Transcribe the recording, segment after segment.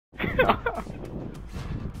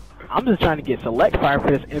I'm just trying to get select fire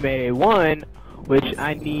for this M8A1, which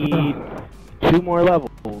I need 2 more levels.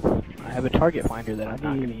 I have a target finder that I'm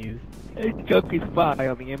not gonna use. Junkie spy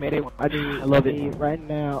on the M8A1. I love it right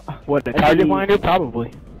now. What, the target finder?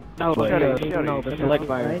 Probably. No, But, no, the select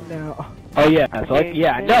fire. Right now. Oh yeah, so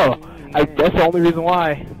yeah, I know. That's the only reason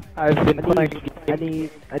why I've been playing. I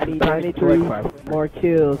need 93 more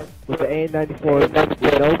kills with the A94 with no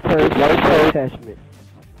perks, no attachment.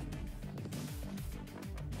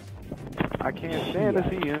 I can't stand to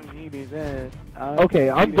see him. He be dead. Okay,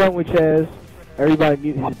 I'm done with Chaz. Everybody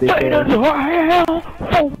mute his dick ass. No,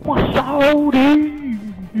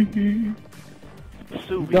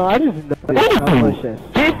 I just know how much that's.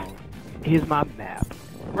 This is my map.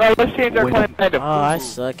 Right, let's change our plan to Oh, I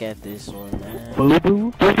suck at this one, man.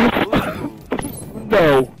 Fubu?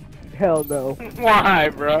 No. Hell no. Why,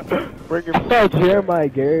 bro? I saw Jeremiah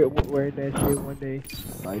Garrett wearing that shit one day.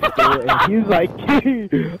 Like, and he was like,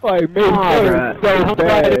 like, man, so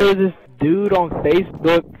bad. There was this dude on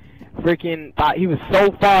Facebook, freaking thought he was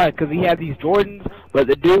so far because he had these Jordans, but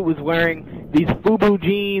the dude was wearing these Fubu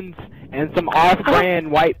jeans and some off-brand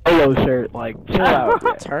white polo shirt. Like, chill out.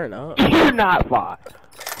 Man. Turn up. You're not fine.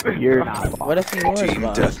 You're not fine. What if he was Team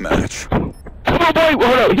fine? deathmatch. Oh boy,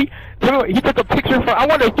 hold up. He took a picture for. I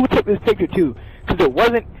wonder who took this picture too, because it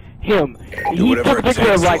wasn't him. He took a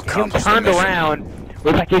picture of like him turned around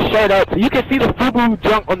with like his shirt up, so you can see the Fubu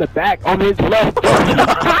junk on the back on his left.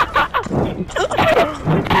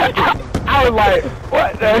 I was like,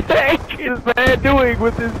 what the heck is man doing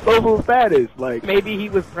with his social status? Like, Maybe he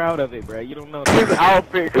was proud of it, bro. You don't know. His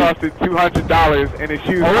outfit costed $200 and his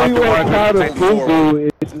shoes Only cost one proud of $194. Fubu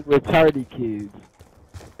is retarded kids.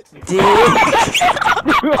 Dude.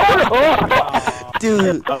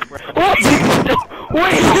 Dude.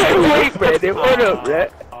 wait, Brandon, hold up, man.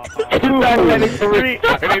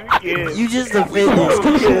 You just offended.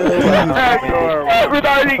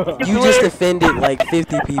 You just offended like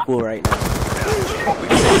 50 people right now.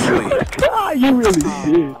 Ah, you really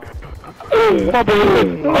did.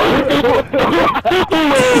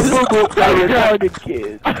 Retarded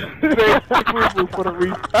kids. for the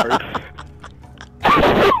research.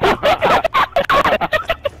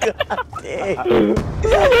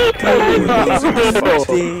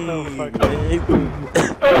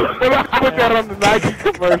 Put that on the Nike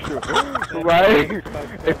commercial, right?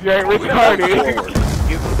 If you ain't retarded,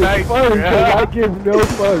 it's Nike. I give no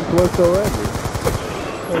fucks whatsoever.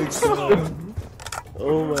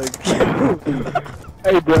 Oh my god.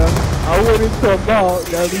 Hey, bro, I went into a mall,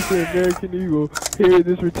 now this is American Eagle, hearing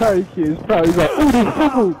this retarded kid is probably like, ooh, this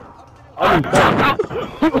Fubu.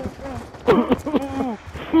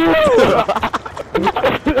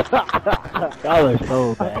 Y'all are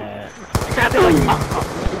so bad.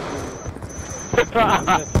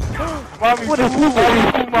 Mommy, What is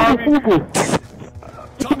Fubu? mommy. Fubu?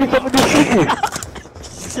 Give me some of this Fubu.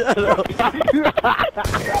 Shut up.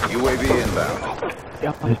 UAV inbound.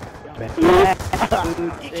 Y'all are bad.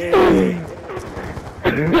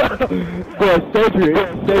 Boy,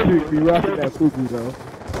 Cedric be rocking that Fubu though.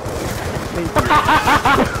 Taking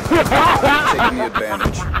the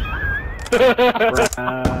advantage.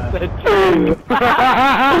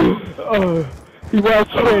 He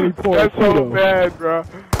watched tranny porn That's too so though. bad, bro. He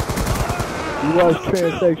watched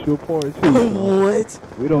transsexual porn too. What?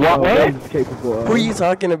 We don't know what he's capable of. Who are you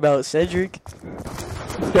talking about, Cedric?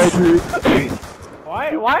 Cedric.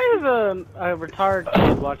 Why is a retarded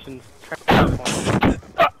kid watching trans porn?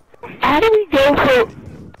 How do we go from...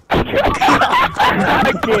 I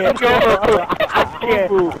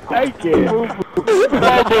can't.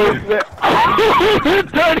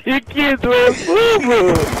 Dirty kids with Fubu.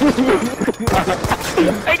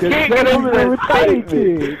 I can't get over that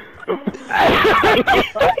statement.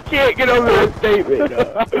 I can't get over that statement.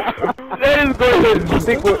 That is going to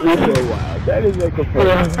stick with me for a while. That is like a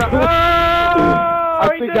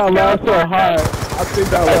I think I laughed so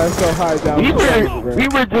hard. Down we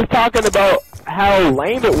were just talking about how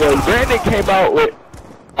lame it was. Brandon came out with,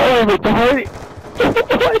 oh, retarded.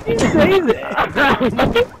 Why did you say that?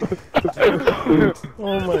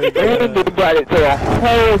 Oh my god. Brandon brought it to a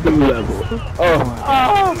whole new level. Oh my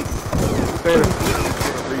god.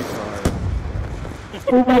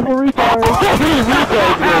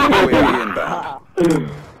 UAV inbound.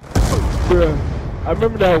 Bruh, I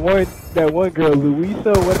remember that one girl,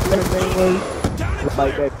 Louisa, whatever her name was,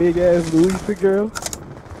 like that big ass Louisa girl.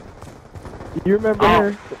 You remember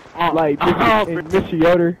her? Like Miss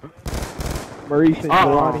Yoder, Maurice and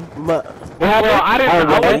Jelani. Well,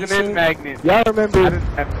 I wasn't in Magnet. Y'all remember I didn't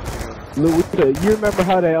have Louisa? You remember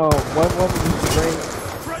how that one woman used to bring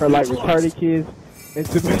her like retarded kids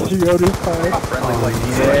Into Mr. Yoda's time. Friendly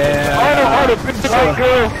lightning Yeah. strike inbound. Oh, the 58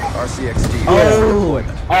 girl. RCXD. Oh.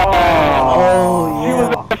 Deployment. Oh,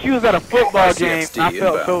 yeah. She was at a football game. RCXD I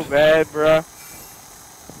felt so inbound. bad, bruh.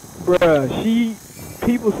 Bruh,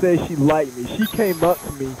 people said she liked me. She came up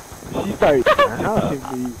to me. She started touching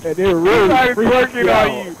me, and it really Started freaked twerking me on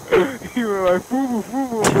out. you. You were like, Fubu,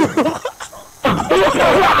 Fubu.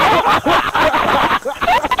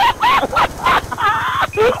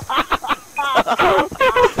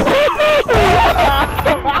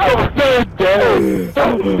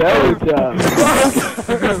 That was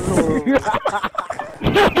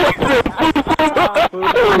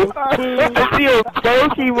I see a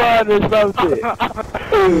Pokemon or something.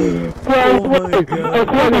 Bro,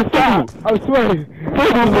 I'm sweating.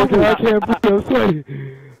 I can't breathe. I'm sweating.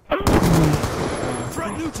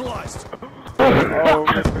 Threat neutralized.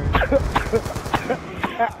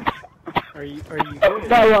 Are you good?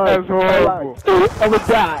 That's horrible. I'm gonna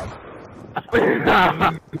die.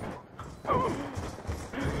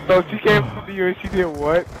 So she came up to you and she did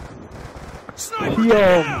what?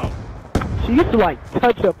 She used to like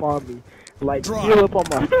touch up on me, like peel up on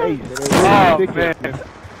my face, and it really Oh, tickles me. man.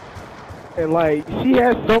 And like she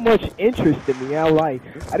has so much interest in me. I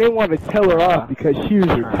didn't want to tell her off because she was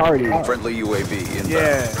retarded. Friendly UAV inbound.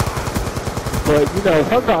 Yeah. But you know,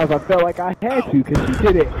 sometimes I felt like I had to because she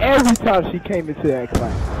did it every time she came into that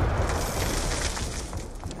class.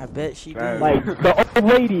 I bet she did. Like the old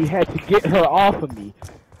lady had to get her off of me,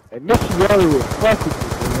 and Mr. Yoder would fuck with me,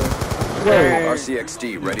 man. I swear.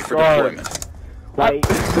 RCXD ready for God. deployment. Like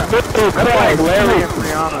the That's like Larry and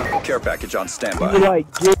Brianna. Care package on she standby. would like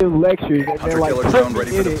give lectures and then like Hunter-killer put drone me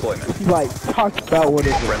ready in for it. deployment. She like talked about what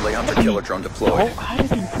it was. Friendly hunter-killer drone Oh, deployed. how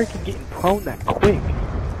did he freaking get prone that quick?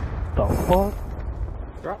 The fuck?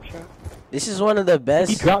 Drop shot. This is one of the He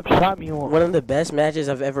best drop shot me on. one of the best matches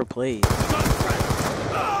I've ever played.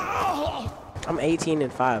 I'm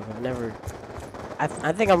 18-5. I've never.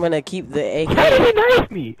 I think I'm gonna keep the AK. How did he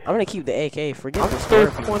knife me? I'm gonna keep the AK. Forget I'm the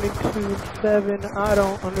still scorpion. 22-7. I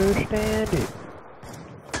don't understand it.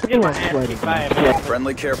 You ain't sweating.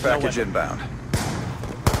 Friendly care package inbound.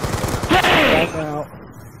 Right now,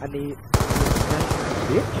 I need.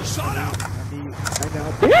 Bitch. Shot out. I need. Right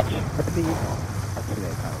now, bitch. I need. I say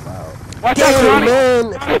that kind of loud. Watch Damn, out, Johnny. man!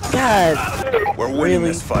 God, We're winning really?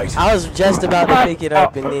 this fight. I was just about to pick it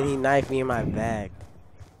up and then he knifed me in my bag.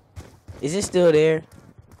 Is it still there?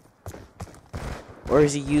 Or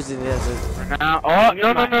is he using it as a... Now, oh,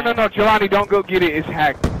 no, Jelani, don't go get it. It's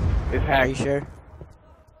hacked. It's Are you hacked. sure?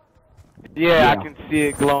 Yeah, I can see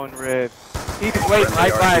it glowing red. He's waiting Friendly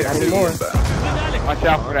right by it, RCXD too. inbound. Watch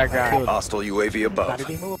out for that guy. Hostile UAV above.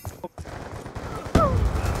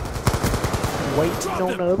 Waiting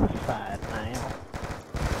on the other side now.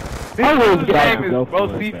 This game is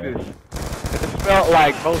Bocephus. It smelled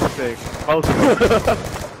like Bocephus.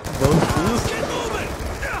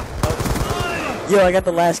 Yo, I got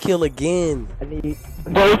the last kill again. I need.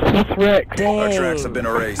 Bocephus. Our tracks have Dang. been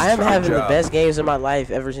erased. I am Good having the job. best games of my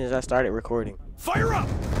life ever since I started recording. Fire up.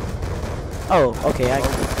 Oh, okay. I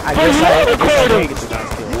guess I did get the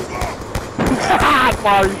last kill.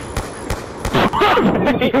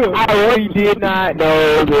 I really did not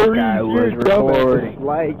know this guy was recording.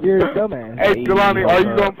 Like you're a dumbass. Hey, Jelani, are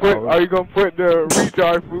you gonna put the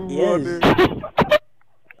retard food on Yes. there?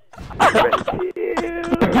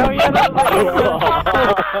 Hell yeah, that's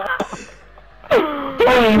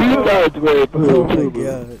Oh, you guys were Oh my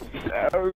god.